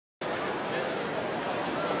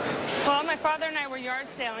father and I were yard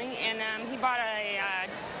sailing, and he bought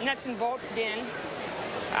a nuts and bolts bin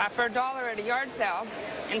for $1 at a yard sale,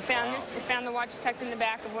 and found the watch tucked in the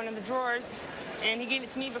back of one of the drawers, and he gave it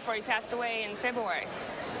to me before he passed away in February.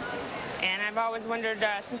 And I've always wondered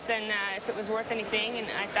since then if it was worth anything, and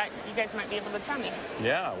I thought you guys might be able to tell me.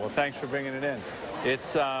 Yeah, well, thanks for bringing it in.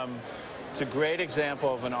 It's a great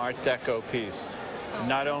example of an Art Deco piece.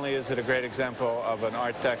 Not only is it a great example of an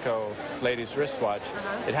Art Deco ladies' wristwatch,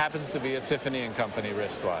 it happens to be a Tiffany & Company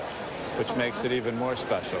wristwatch, which makes it even more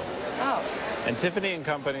special. Oh. And Tiffany &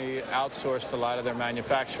 Company outsourced a lot of their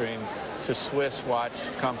manufacturing to Swiss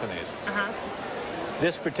watch companies.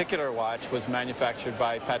 This particular watch was manufactured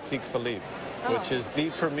by Patek Philippe, which is the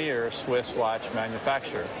premier Swiss watch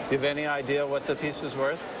manufacturer. Do you have any idea what the piece is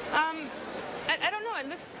worth? I don't know. It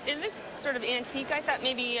looks sort of antique. I thought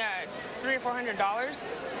maybe $300 or $400.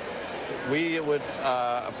 We would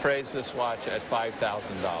appraise this watch at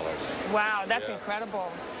 $5,000. Wow, that's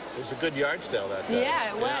incredible. It was a good yard sale that day.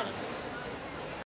 Yeah, it was.